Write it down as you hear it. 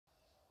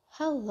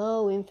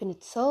Hello,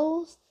 Infinite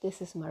Souls.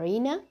 This is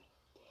Marina.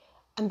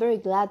 I'm very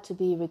glad to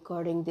be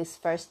recording this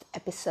first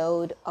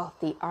episode of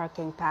the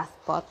Arcane Path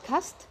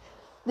podcast.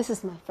 This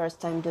is my first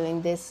time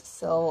doing this,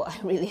 so I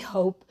really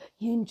hope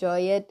you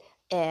enjoy it.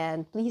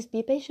 And please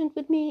be patient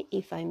with me.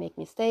 If I make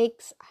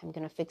mistakes, I'm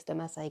going to fix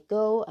them as I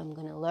go. I'm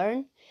going to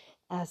learn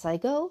as I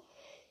go.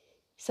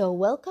 So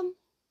welcome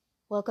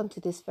to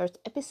this first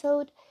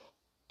episode.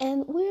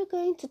 And we're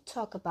going to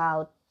talk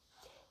about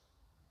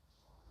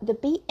the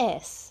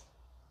BS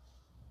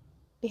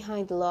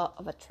behind the law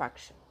of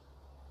attraction.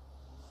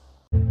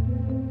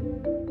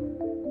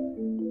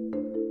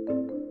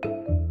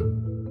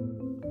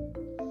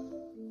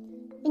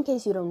 In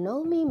case you don't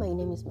know me, my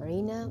name is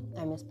Marina.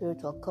 I'm a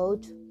spiritual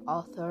coach,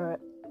 author,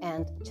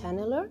 and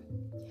channeler.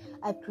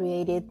 I've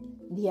created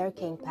the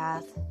Arcane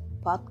Path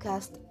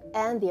podcast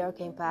and the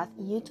Arcane Path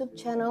YouTube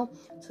channel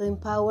to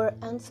empower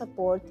and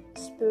support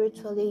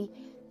spiritually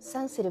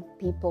sensitive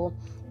people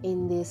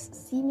in this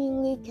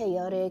seemingly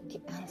chaotic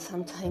and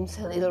sometimes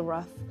a little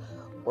rough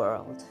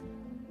world.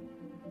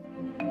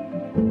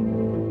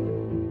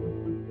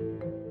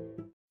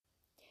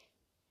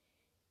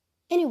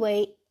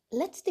 Anyway,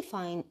 let's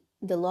define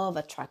the law of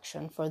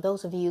attraction for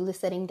those of you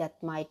listening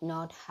that might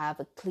not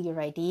have a clear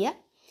idea.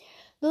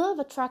 The law of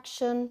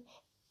attraction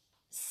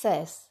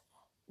says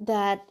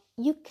that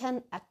you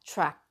can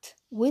attract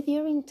with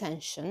your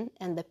intention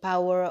and the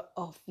power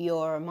of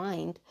your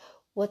mind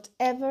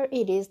whatever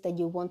it is that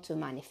you want to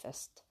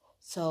manifest.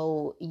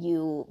 So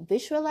you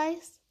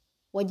visualize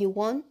what you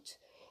want.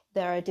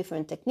 There are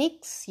different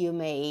techniques. You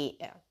may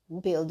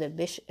build a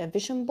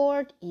vision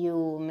board.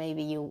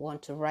 Maybe you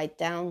want to write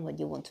down what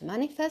you want to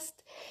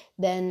manifest.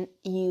 Then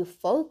you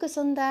focus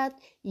on that.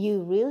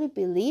 You really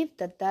believe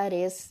that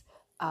is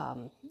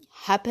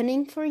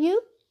happening for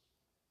you.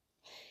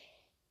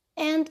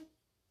 And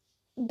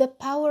the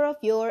power of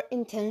your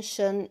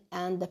intention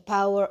and the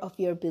power of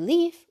your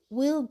belief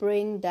will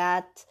bring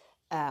that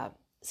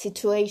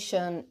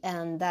situation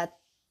and that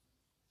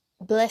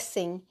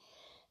blessing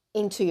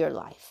into your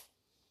life.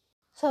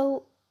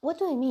 So what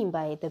do I mean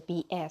by the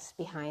BS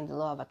behind the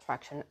law of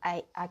attraction?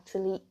 I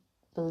actually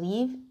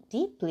believe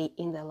deeply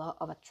in the law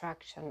of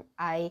attraction.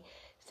 I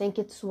think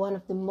it's one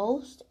of the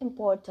most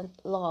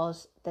important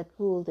laws that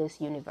rule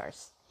this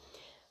universe.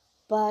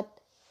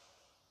 But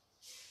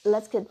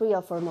let's get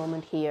real for a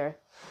moment here.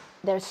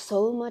 There's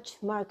so much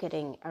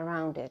marketing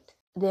around it.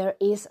 There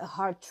is a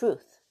hard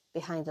truth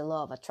behind the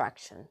law of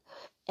attraction.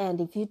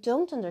 And if you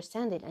don't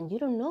understand it and you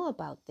don't know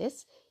about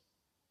this,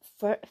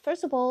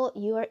 first of all,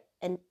 you are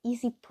an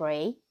easy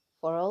prey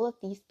for all of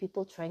these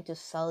people trying to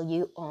sell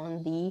you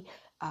on the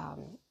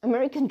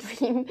American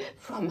dream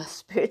from a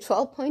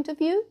spiritual point of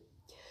view.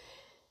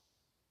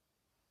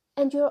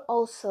 And you're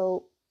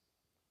also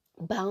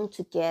bound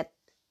to get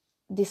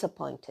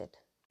disappointed.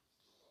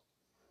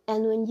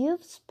 And when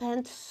you've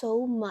spent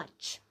so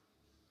much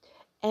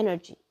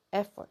energy,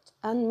 effort,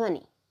 and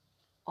money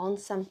on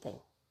something,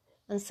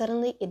 and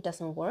suddenly it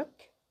doesn't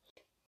work,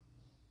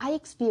 I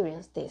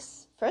experienced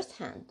this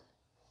firsthand.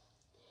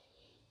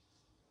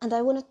 And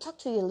I want to talk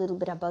to you a little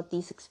bit about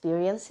these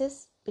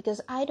experiences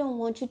because I don't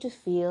want you to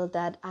feel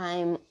that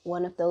I'm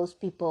one of those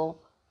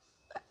people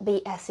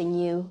BSing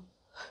you,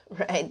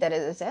 right? That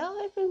is, say,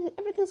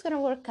 everything's going to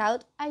work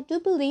out. I do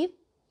believe,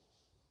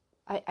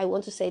 I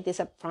want to say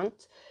this up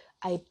front,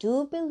 I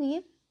do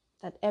believe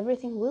that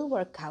everything will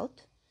work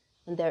out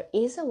and there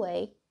is a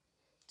way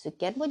to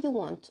get what you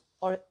want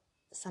or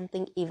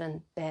something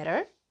even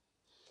better.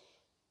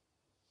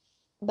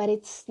 But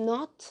it's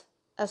not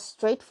as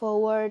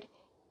straightforward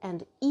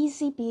and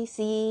easy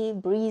peasy,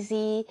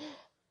 breezy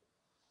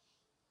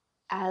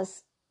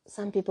as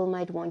some people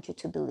might want you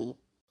to believe.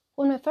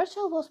 When my first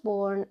child was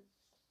born,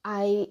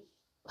 I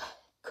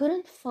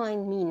couldn't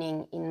find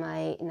meaning in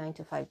my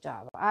 9-to-5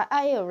 job.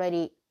 I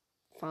already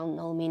found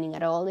no meaning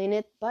at all in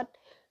it, but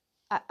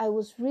I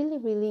was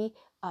really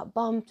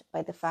bummed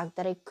by the fact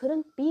that I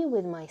couldn't be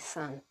with my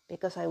son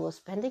because I was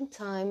spending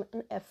time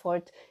and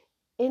effort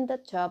in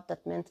that job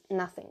that meant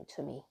nothing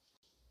to me.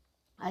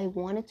 I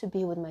wanted to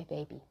be with my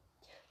baby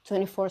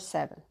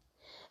 24/7,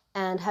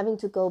 and having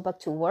to go back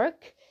to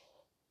work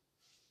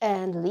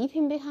and leave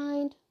him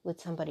behind with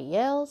somebody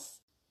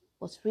else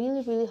was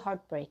really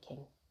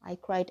heartbreaking. I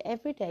cried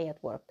every day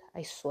at work,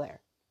 I swear.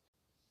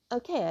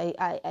 Okay,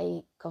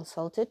 I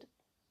consulted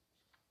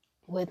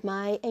with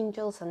my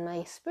angels and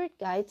my spirit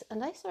guides,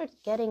 and I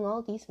started getting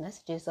all these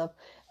messages of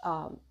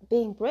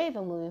being brave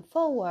and moving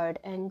forward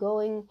and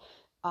going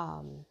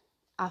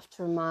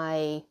after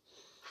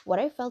what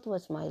I felt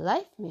was my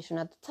life mission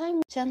at the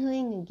time.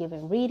 Channeling and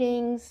giving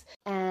readings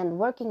and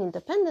working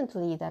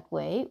independently that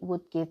way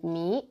would give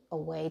me a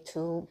way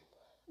to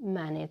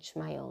manage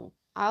my own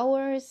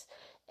hours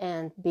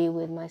and be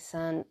with my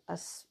son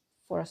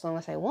for as long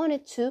as I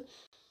wanted to.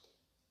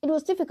 It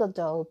was difficult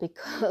though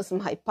because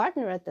my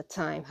partner at the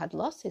time had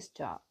lost his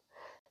job.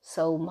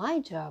 So my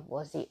job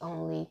was the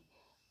only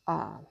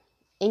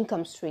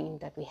income stream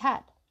that we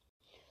had.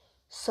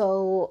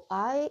 So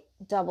I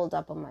doubled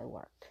up on my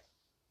work.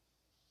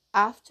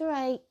 After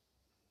I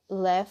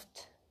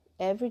left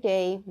every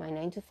day, my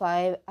 9 to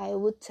 5, I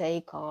would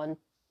take on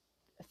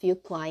a few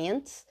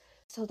clients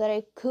so that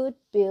I could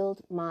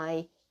build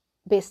my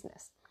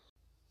business.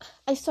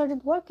 I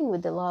started working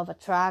with the law of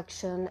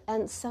attraction,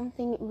 and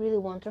something really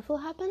wonderful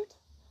happened.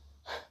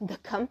 The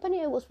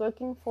company I was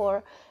working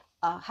for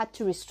had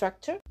to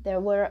restructure. There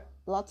were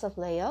lots of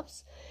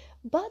layoffs,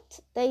 but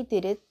they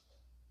did it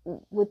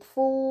with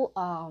full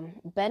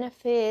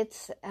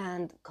benefits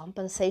and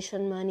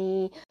compensation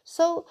money.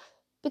 So,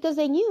 because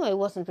they knew I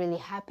wasn't really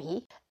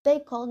happy, they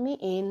called me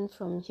in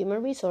from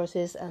human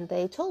resources and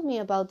they told me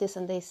about this,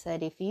 and they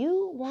said, if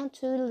you want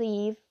to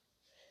leave,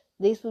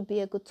 this would be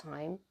a good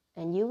time,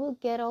 and you will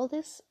get all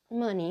this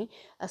money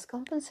as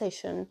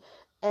compensation,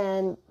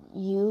 and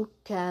you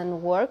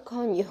can work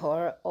on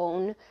your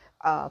own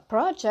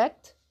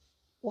project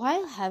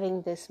while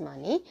having this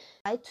money.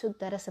 I took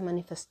that as a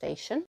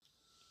manifestation.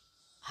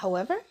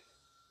 However,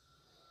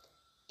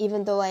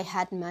 even though I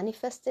had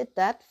manifested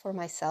that for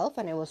myself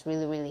and I was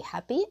really, really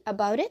happy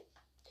about it,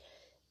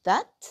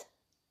 that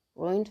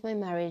ruined my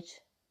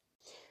marriage.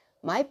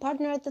 My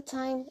partner at the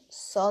time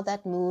saw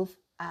that move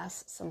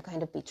as some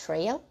kind of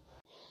betrayal.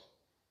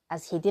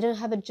 As he didn't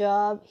have a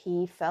job,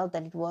 he felt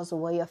that it was a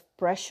way of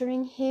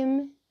pressuring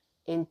him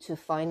into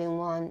finding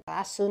one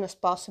as soon as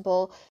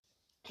possible.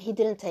 He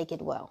didn't take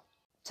it well.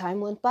 Time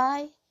went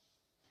by,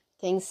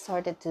 things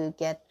started to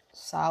get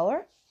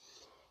sour,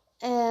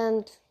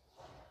 and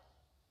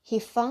he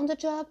found a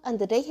job, and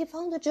the day he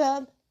found a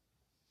job,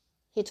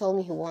 he told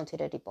me he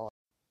wanted a divorce.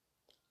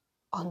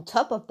 On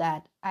top of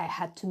that, I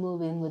had to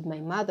move in with my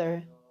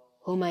mother,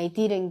 whom I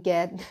didn't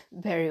get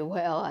very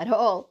well at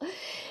all.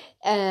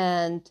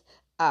 And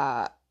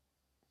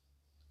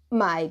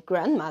my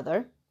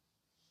grandmother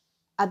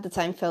at the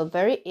time felt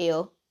very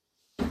ill.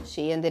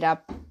 She ended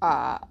up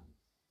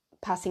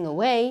passing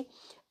away.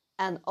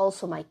 And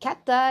also my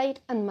cat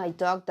died and my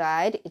dog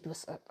died. It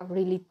was a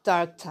really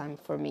dark time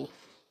for me.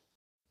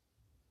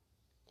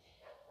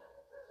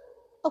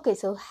 Okay,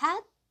 so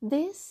had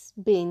this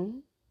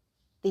been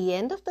the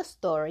end of the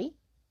story,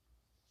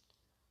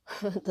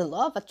 the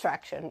law of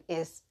attraction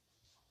is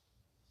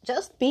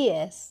just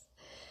BS.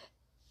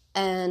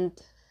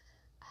 And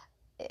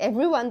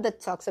everyone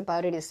that talks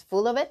about it is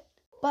full of it.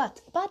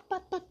 But,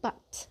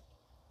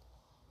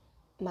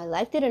 my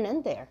life didn't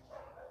end there.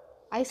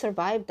 I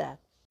survived that.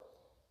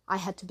 I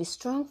had to be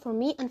strong for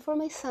me and for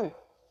my son.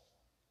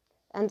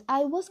 And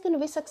I was going to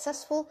be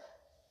successful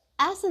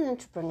as an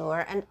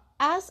entrepreneur and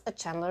as a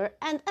channeler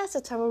and as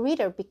a tarot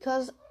reader,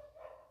 because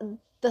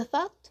the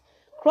thought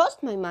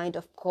crossed my mind,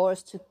 of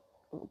course, to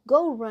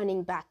go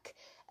running back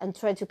and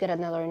try to get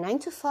another 9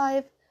 to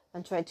 5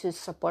 and try to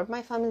support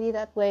my family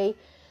that way.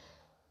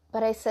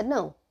 But I said,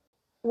 no,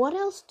 what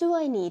else do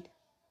I need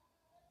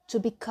to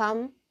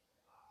become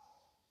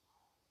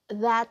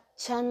that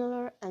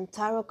channeler and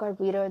tarot card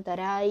reader that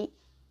I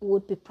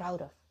would be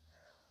proud of?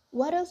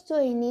 What else do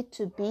I need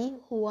to be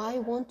who I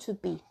want to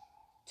be,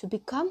 to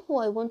become who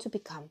I want to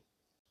become?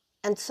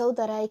 And so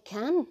that I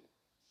can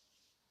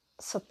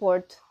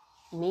support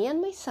me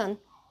and my son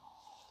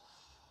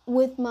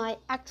with my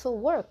actual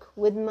work,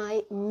 with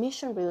my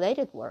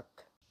mission-related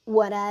work.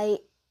 What I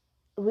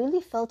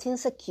really felt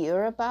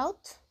insecure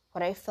about,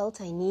 what I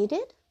felt I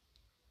needed,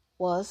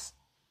 was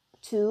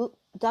to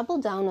double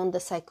down on the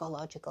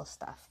psychological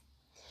stuff.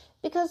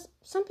 Because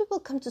some people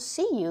come to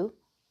see you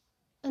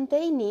and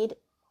they need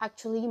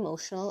actually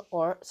emotional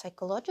or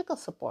psychological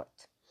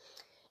support.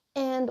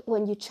 And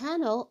when you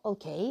channel,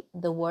 okay,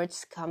 the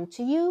words come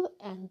to you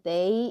and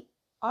they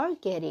are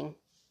getting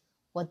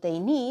what they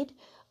need.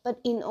 But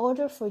in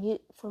order for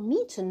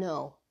me to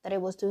know that I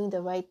was doing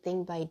the right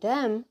thing by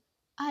them,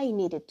 I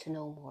needed to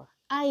know more.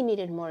 I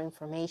needed more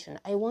information.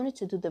 I wanted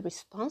to do the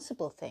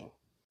responsible thing.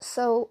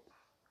 So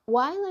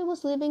while I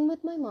was living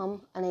with my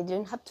mom and I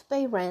didn't have to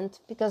pay rent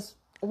because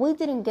we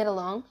didn't get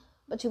along,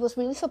 but she was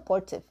really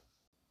supportive.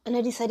 And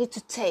I decided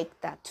to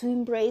take that, to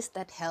embrace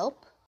that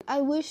help.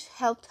 I wish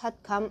help had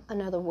come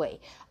another way.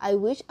 I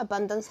wish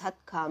abundance had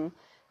come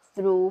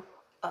through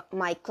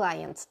my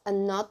clients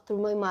and not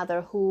through my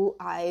mother, who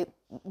I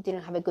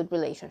didn't have a good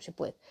relationship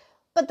with.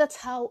 But that's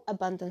how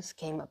abundance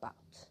came about.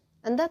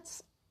 And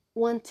that's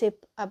one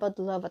tip about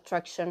the law of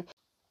attraction.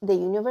 The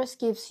universe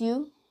gives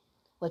you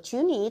what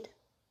you need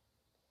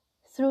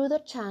through the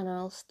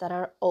channels that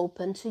are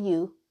open to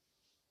you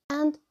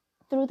and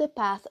through the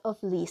path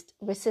of least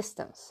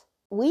resistance.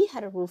 We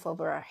had a roof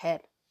over our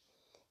head.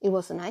 It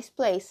was a nice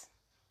place.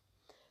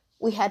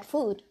 We had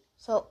food.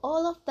 So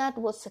all of that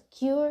was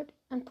secured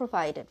and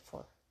provided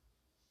for.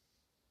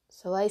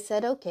 So I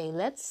said, okay,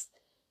 let's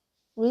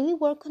really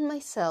work on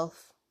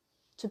myself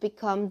to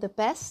become the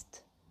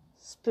best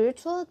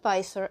spiritual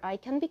advisor I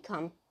can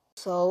become.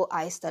 So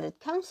I started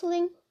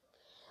counseling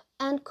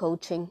and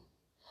coaching.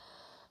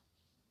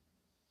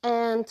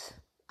 And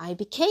I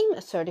became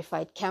a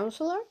certified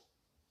counselor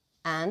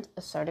and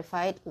a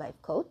certified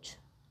life coach.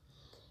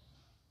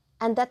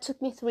 And that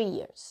took me 3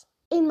 years.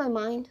 In my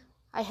mind,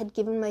 I had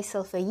given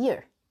myself a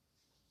year.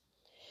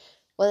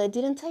 Well, it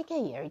didn't take a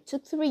year. It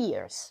took 3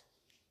 years.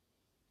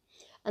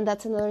 And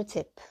that's another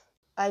tip.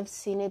 I've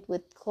seen it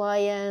with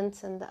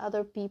clients and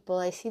other people.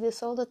 I see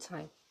this all the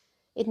time.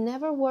 It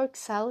never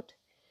works out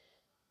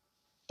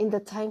in the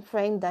time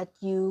frame that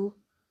you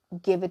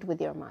give it with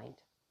your mind.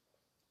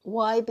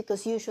 Why?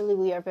 Because usually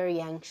we are very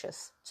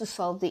anxious to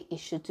solve the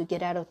issue, to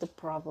get out of the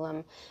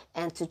problem,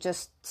 and to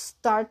just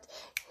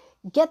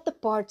get the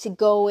party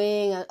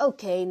going. And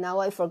okay, now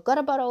I forgot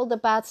about all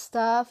the bad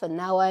stuff, and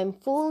now I'm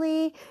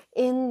fully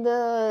in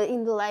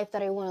the life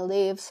that I want to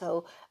live.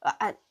 So,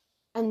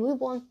 and we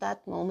want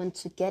that moment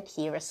to get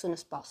here as soon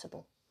as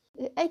possible.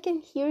 I can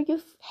hear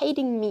you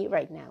hating me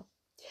right now.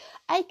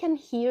 I can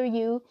hear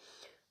you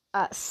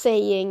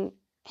saying,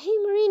 "Hey,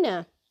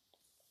 Marina,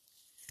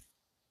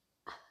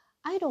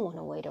 I don't want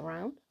to wait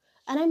around.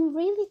 And I'm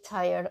really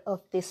tired of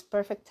this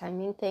perfect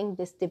timing thing,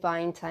 this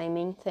divine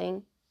timing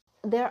thing."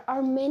 There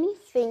are many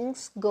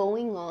things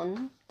going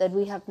on that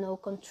we have no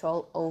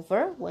control over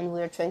when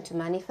we're trying to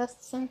manifest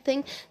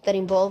something that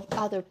involve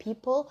other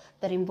people,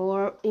 that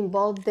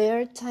involve their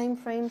time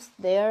frames,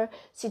 their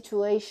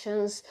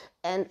situations,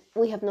 and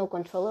we have no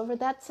control over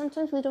that.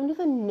 Sometimes we don't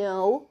even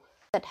know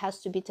that has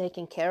to be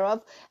taken care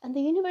of, and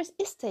the universe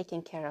is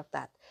taking care of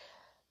that.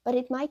 But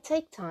it might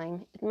take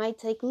time. It might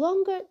take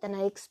longer than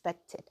I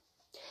expected.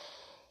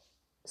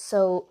 So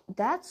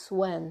that's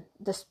when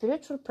the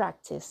spiritual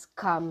practice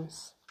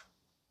comes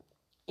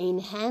in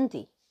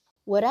handy.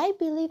 What I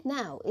believe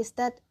now is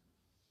that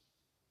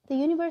the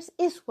universe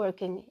is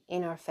working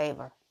in our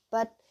favor,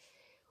 but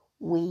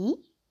we,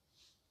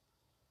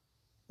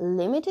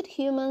 limited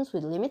humans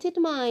with limited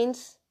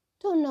minds,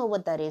 don't know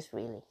what that is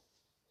really.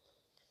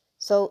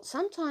 So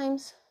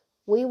sometimes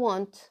we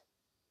want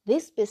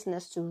this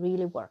business to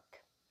really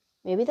work.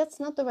 Maybe that's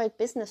not the right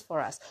business for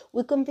us.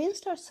 We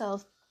convinced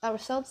ourselves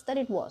that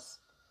it was,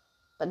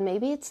 but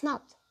maybe it's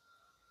not.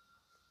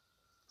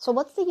 So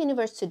what's the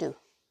universe to do?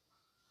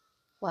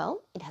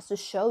 Well, it has to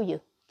show you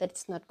that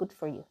it's not good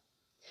for you.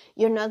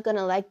 You're not going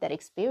to like that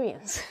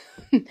experience.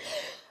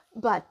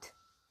 But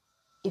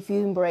if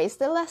you embrace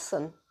the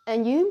lesson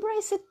and you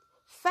embrace it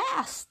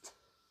fast,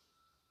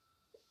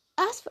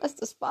 as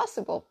fast as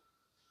possible,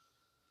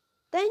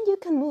 then you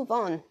can move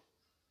on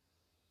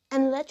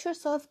and let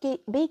yourself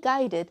be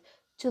guided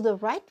to the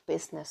right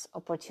business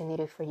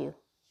opportunity for you.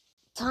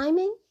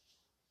 Timing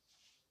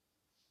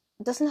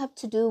doesn't have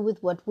to do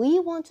with what we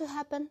want to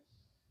happen,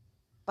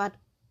 but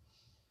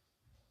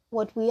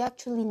what we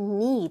actually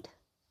need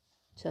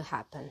to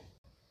happen.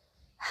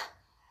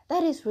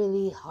 That is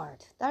really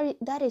hard.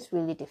 That is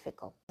really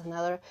difficult.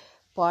 Another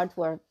part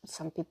where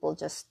some people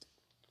just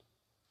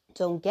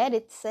don't get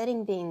it,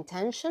 setting the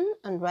intention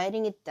and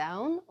writing it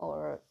down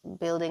or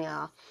building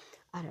a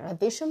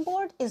vision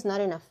board is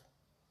not enough.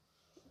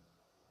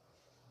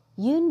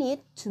 You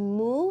need to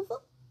move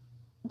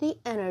the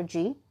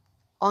energy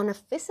on a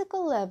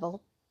physical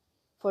level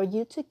for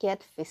you to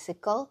get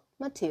physical,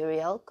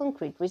 material,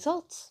 concrete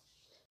results.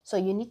 So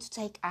you need to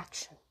take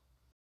action.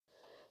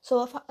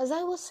 So as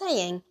I was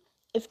saying,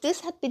 if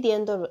this had been the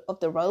end of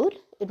the road,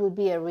 it would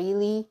be a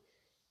really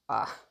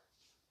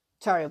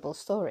terrible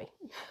story.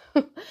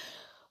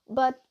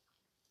 But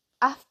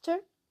after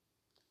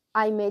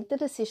I made the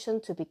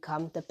decision to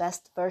become the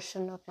best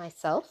version of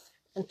myself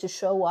and to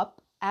show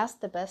up as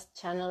the best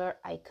channeler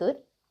I could,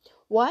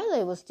 while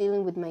I was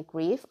dealing with my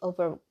grief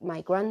over my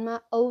grandma,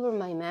 over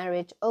my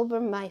marriage, over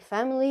my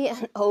family,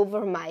 and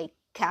over my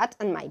cat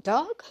and my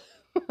dog.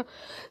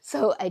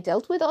 So I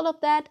dealt with all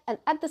of that, and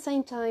at the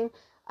same time,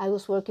 I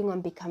was working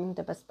on becoming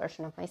the best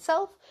version of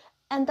myself,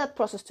 and that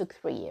process took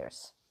 3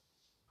 years.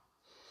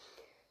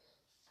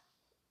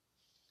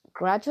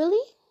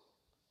 Gradually,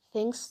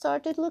 things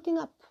started looking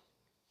up,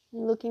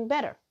 looking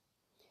better.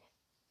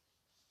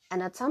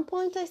 And at some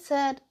point I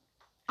said,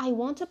 I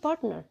want a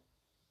partner.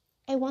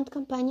 I want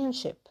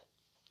companionship.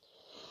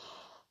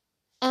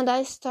 And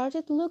I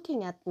started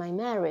looking at my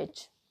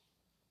marriage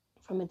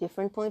from a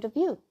different point of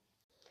view.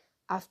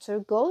 After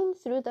going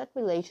through that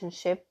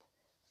relationship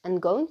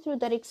and going through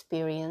that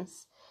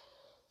experience,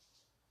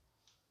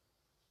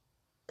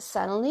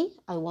 suddenly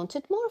I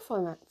wanted more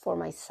for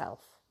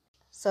myself.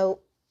 So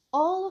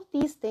all of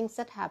these things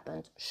that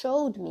happened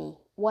showed me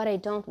what I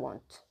don't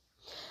want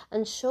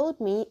and showed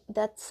me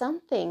that some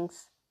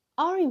things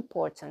are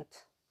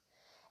important.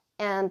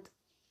 And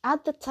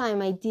at the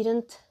time, I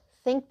didn't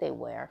think they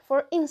were.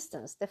 For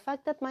instance, the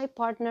fact that my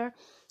partner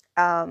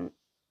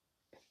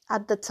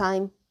at the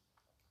time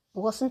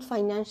wasn't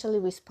financially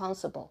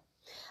responsible.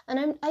 And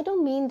I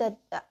don't mean that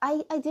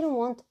I didn't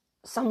want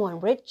someone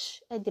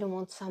rich. I didn't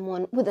want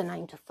someone with a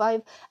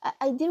 9-to-5.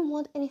 I didn't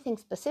want anything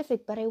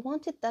specific, but I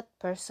wanted that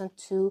person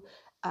to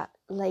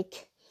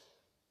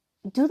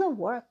do the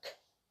work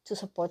to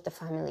support the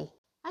family.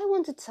 I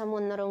wanted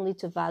someone not only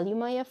to value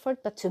my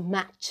effort, but to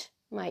match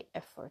my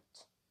effort.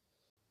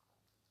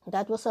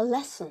 That was a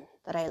lesson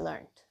that I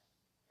learned.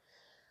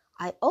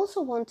 I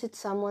also wanted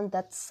someone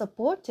that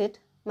supported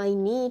my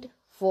need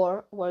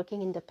for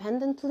working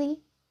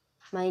independently,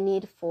 my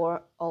need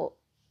for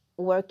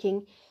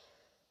working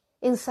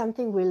in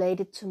something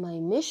related to my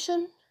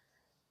mission,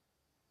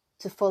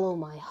 to follow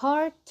my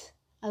heart.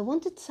 I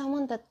wanted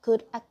someone that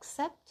could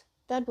accept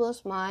That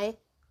was my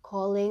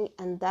calling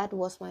and that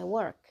was my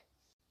work.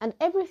 And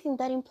everything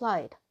that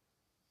implied.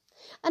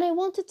 And I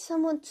wanted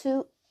someone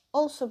to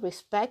also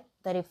respect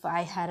that if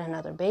I had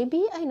another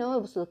baby, I know I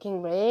was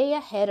looking way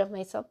ahead of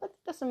myself, but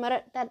it doesn't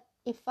matter, that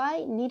if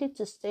I needed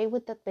to stay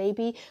with that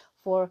baby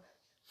for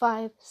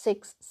 5,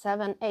 6,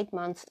 7, 8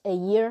 months, a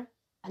year,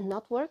 and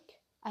not work,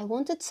 I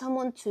wanted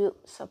someone to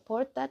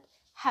support that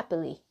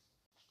happily.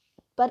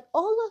 But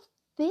all of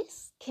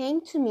this came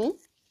to me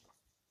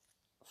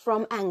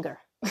from anger.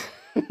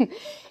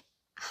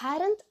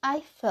 Hadn't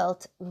I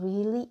felt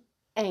really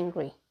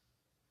angry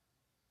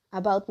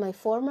about my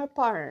former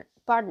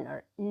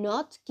partner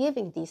not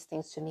giving these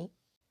things to me,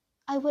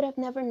 I would have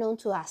never known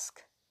to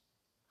ask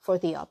for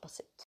the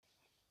opposite.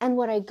 And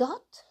what I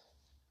got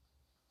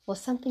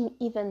was something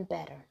even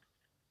better.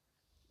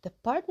 The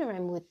partner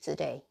I'm with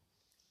today,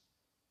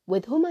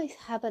 with whom I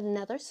have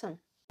another son,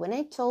 when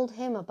I told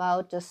him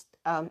about just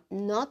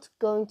not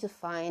going to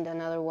find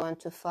another 9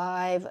 to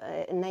 5,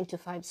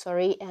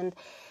 and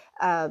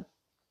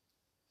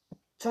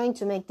trying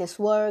to make this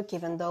work,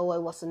 even though I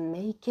wasn't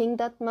making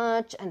that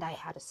much, and I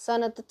had a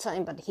son at the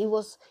time, but he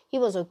was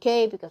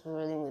okay because we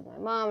were living with my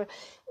mom.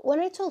 When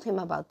I told him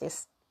about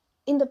this,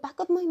 in the back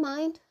of my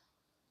mind,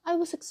 I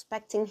was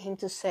expecting him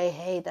to say,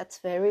 hey, that's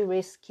very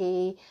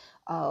risky.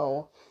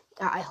 Oh,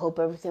 I hope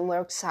everything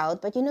works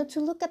out. But, to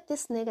look at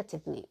this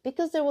negatively,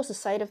 because there was a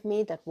side of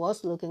me that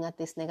was looking at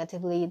this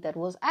negatively, that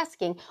was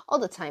asking all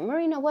the time,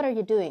 Marina, what are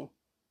you doing?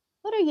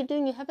 What are you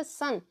doing? You have a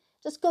son.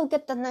 Just go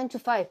get that 9 to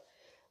 5.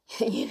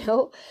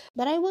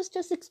 But I was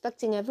just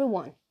expecting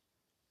everyone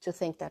to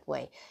think that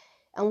way.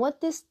 And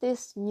what this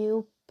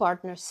new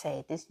partner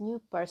say, this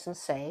new person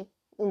say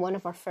in one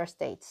of our first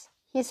dates,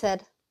 he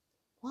said,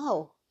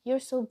 wow, you're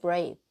so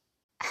brave.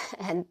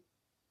 And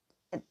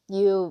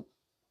you,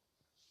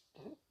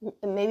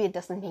 maybe it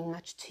doesn't mean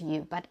much to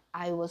you, but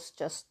I was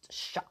just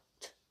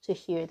shocked to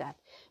hear that,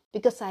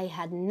 because I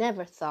had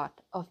never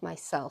thought of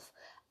myself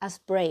as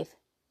brave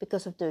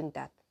because of doing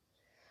that.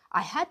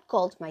 I had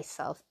called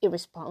myself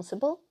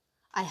irresponsible.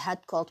 I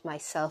had called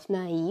myself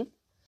naive,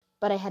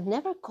 but I had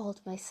never called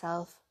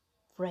myself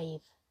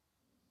brave.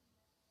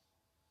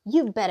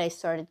 You bet I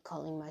started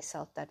calling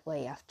myself that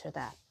way after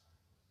that.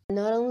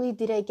 Not only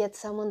did I get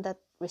someone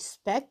that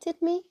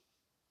respected me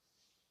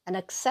and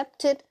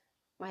accepted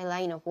my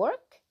line of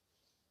work,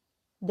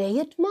 they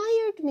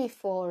admired me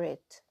for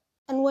it.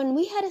 And when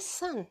we had a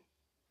son,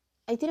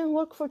 I didn't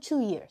work for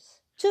 2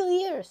 years. 2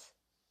 years.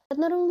 But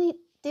not only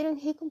didn't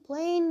he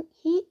complain,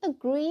 he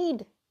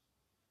agreed.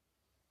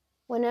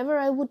 Whenever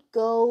I would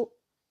go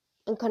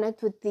and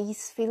connect with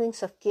these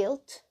feelings of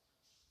guilt,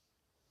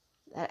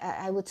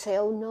 I would say,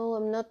 oh no,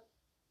 I'm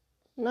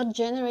not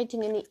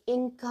generating any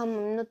income,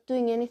 I'm not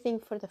doing anything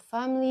for the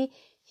family.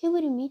 He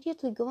would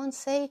immediately go and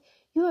say,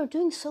 you are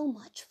doing so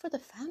much for the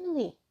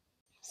family.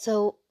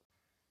 So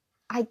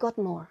I got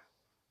more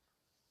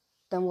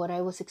than what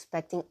I was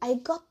expecting. I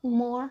got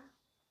more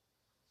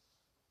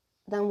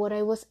than what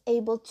I was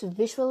able to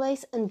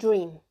visualize and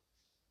dream.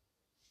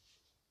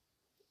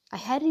 I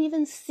hadn't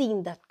even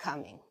seen that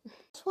coming.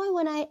 That's why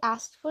when I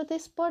asked for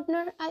this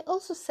partner, I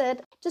also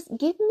said, just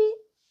give me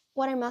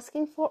what I'm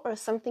asking for or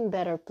something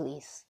better,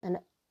 please. And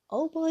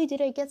oh boy,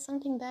 did I get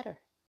something better.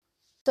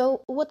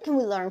 So what can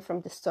we learn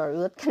from this story?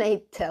 What can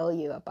I tell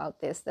you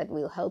about this that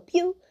will help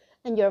you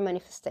and your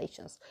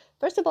manifestations?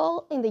 First of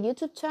all, in the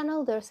YouTube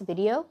channel, there's a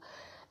video,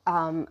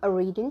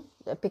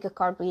 a pick a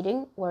card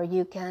reading, where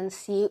you can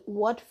see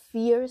what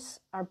fears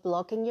are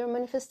blocking your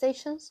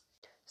manifestations.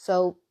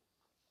 So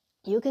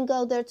you can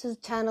go there to the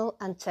channel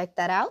and check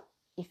that out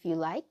if you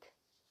like.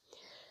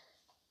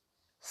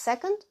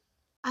 Second,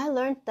 I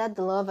learned that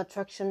the law of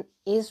attraction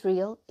is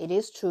real, it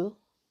is true,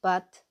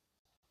 but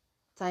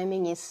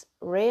timing is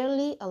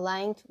rarely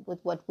aligned with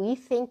what we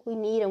think we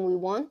need and we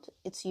want.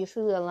 It's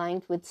usually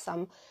aligned with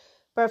some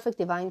perfect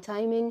divine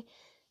timing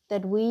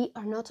that we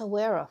are not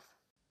aware of.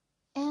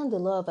 And the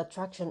law of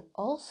attraction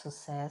also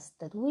says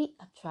that we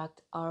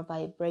attract our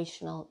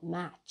vibrational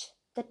match.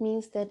 That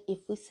means that if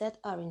we set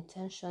our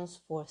intentions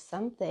for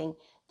something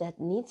that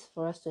needs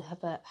for us to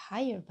have a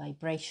higher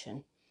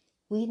vibration,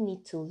 we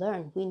need to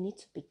learn, we need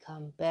to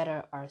become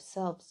better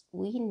ourselves,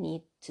 we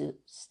need to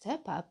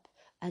step up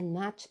and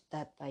match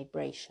that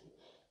vibration.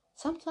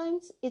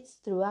 Sometimes it's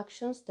through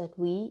actions that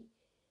we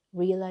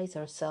realize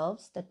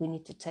ourselves that we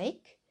need to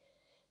take.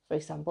 For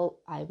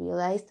example, I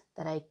realized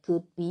that I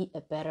could be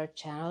a better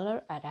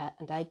channeler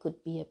and I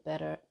could be a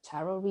better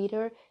tarot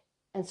reader.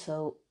 And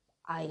so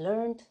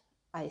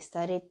I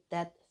studied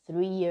that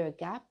 3-year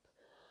gap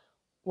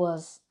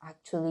was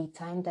actually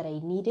time that I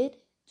needed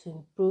to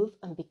improve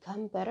and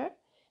become better.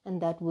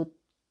 And that would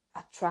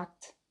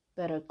attract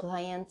better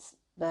clients,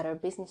 better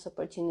business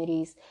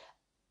opportunities.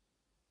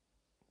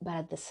 But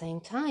at the same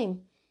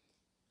time,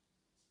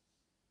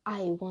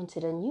 I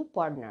wanted a new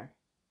partner,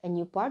 a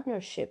new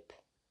partnership,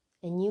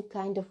 a new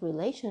kind of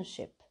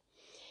relationship.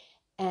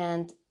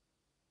 And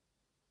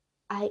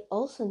I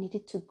also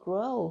needed to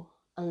grow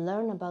and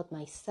learn about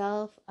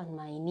myself and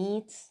my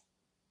needs.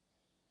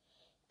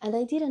 And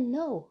I didn't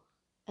know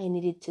I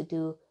needed to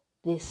do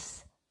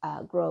this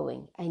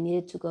growing. I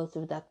needed to go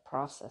through that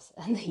process,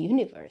 and the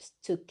universe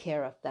took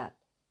care of that,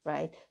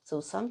 right?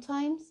 So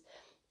sometimes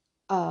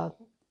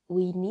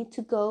we need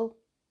to go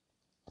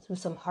through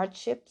some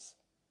hardships,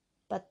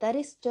 but that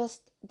is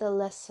just the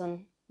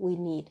lesson we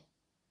need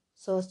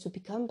so as to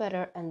become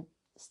better and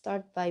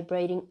start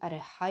vibrating at a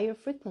higher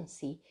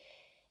frequency.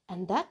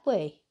 And that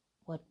way,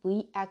 what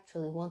we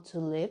actually want to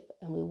live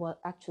and we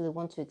actually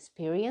want to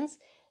experience,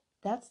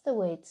 that's the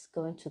way it's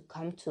going to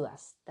come to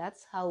us.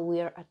 That's how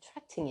we are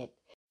attracting it.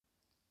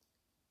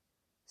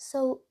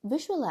 So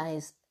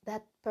visualize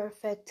that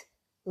perfect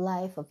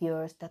life of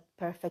yours, that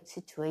perfect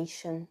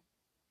situation.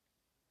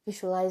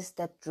 Visualize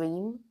that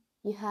dream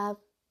you have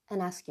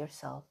and ask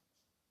yourself,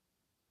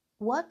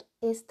 what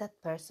is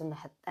that person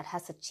that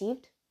has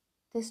achieved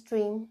this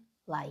dream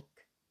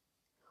like?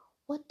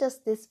 What does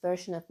this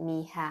version of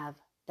me have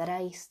that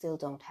I still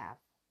don't have?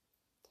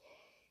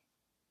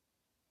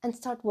 And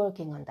start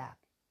working on that.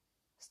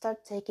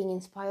 Start taking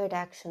inspired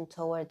action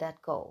toward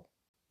that goal.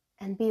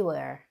 And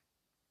beware,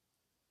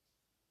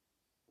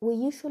 we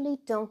usually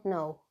don't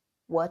know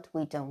what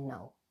we don't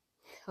know.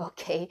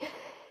 Okay?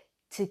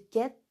 To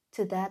get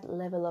to that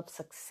level of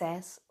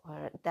success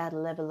or that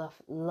level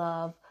of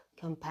love,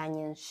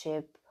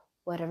 companionship,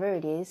 whatever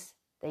it is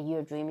that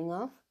you're dreaming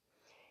of,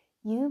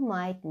 you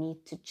might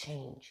need to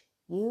change.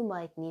 You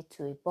might need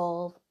to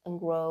evolve and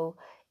grow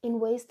in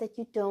ways that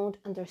you don't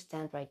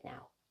understand right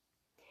now.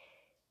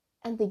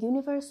 And the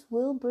universe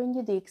will bring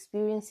you the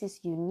experiences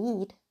you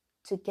need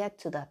to get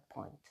to that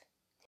point.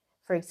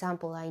 For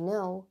example, I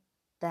know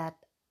that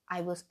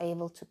I was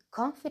able to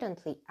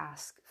confidently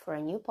ask for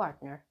a new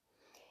partner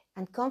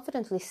and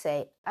confidently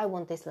say, I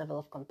want this level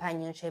of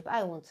companionship,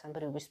 I want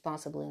somebody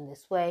responsible in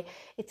this way,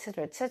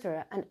 etc.,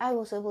 etc. And I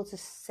was able to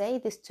say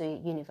this to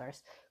the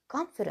universe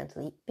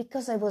confidently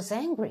because I was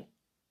angry.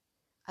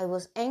 I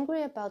was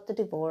angry about the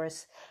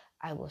divorce.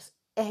 I was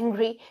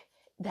angry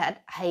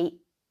that I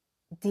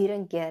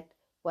didn't get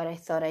what I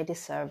thought I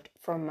deserved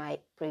from my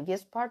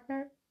previous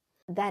partner.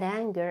 That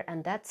anger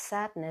and that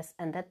sadness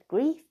and that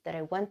grief that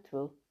I went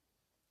through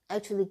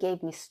actually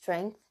gave me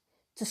strength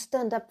to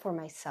stand up for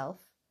myself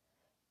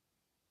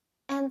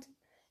and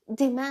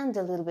demand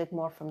a little bit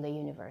more from the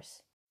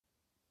universe.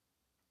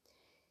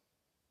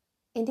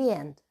 In the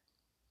end,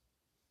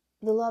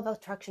 the law of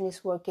attraction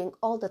is working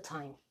all the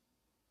time.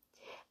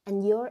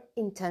 And your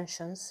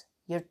intentions,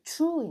 your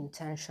true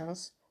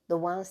intentions, the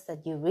ones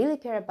that you really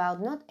care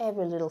about, not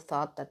every little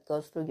thought that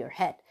goes through your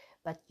head,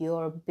 but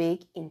your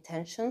big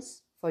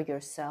intentions for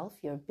yourself,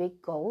 your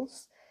big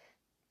goals,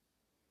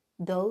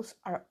 those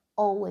are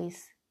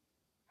always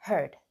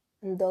heard.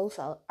 And those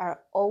are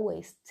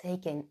always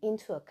taken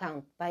into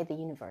account by the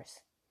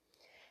universe.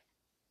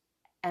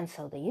 And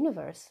so the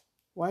universe,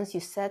 once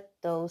you set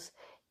those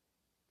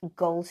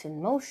goals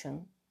in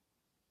motion,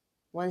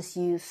 once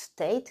you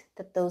state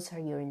that those are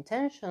your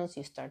intentions,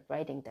 you start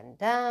writing them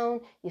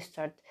down, you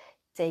start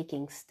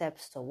taking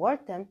steps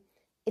toward them,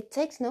 it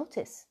takes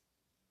notice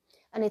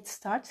and it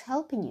starts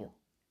helping you.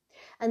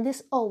 And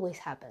this always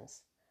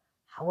happens.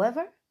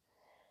 However,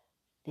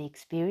 the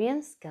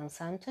experience can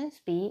sometimes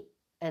be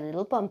a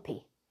little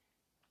bumpy.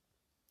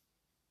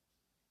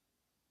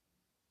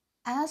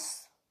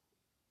 As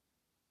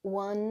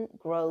one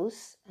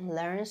grows and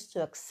learns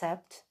to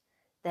accept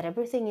that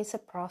everything is a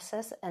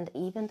process, and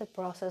even the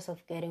process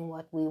of getting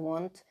what we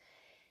want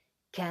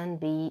can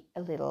be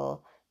a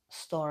little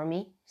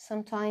stormy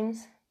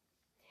sometimes,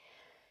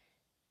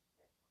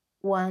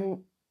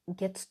 one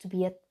gets to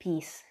be at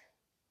peace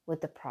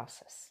with the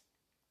process.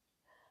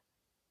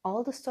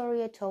 All the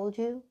story I told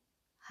you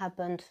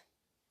happened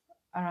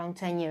around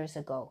 10 years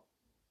ago.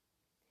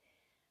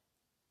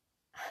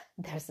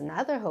 There's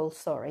another whole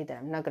story that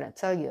I'm not going to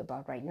tell you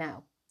about right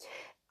now,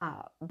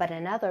 but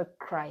another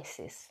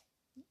crisis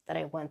that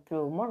I went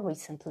through more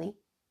recently,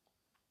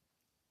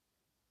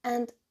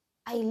 and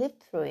I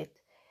lived through it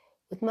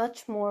with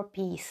much more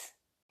peace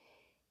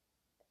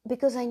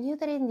because I knew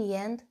that in the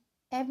end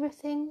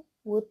everything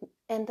would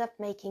end up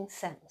making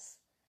sense.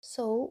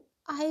 So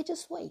I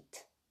just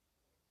wait,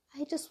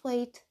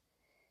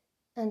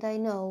 and I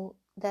know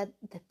that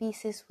the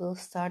pieces will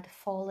start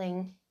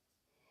falling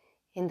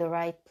in the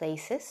right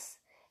places,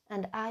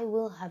 and I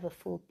will have a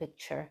full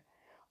picture,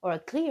 or a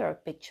clearer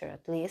picture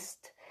at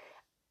least,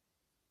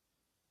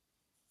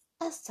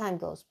 as time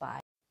goes by.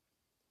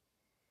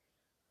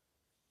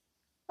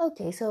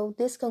 Okay, so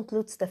this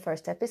concludes the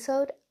first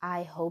episode.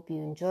 I hope you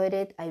enjoyed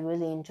it. I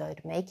really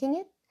enjoyed making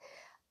it.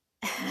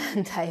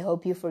 And I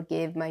hope you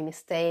forgive my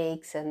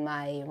mistakes and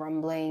my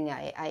rumbling.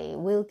 I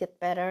will get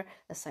better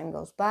as time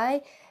goes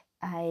by.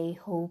 I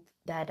hope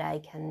that I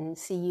can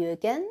see you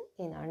again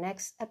in our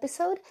next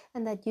episode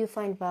and that you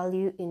find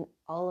value in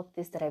all of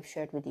this that I've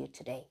shared with you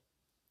today.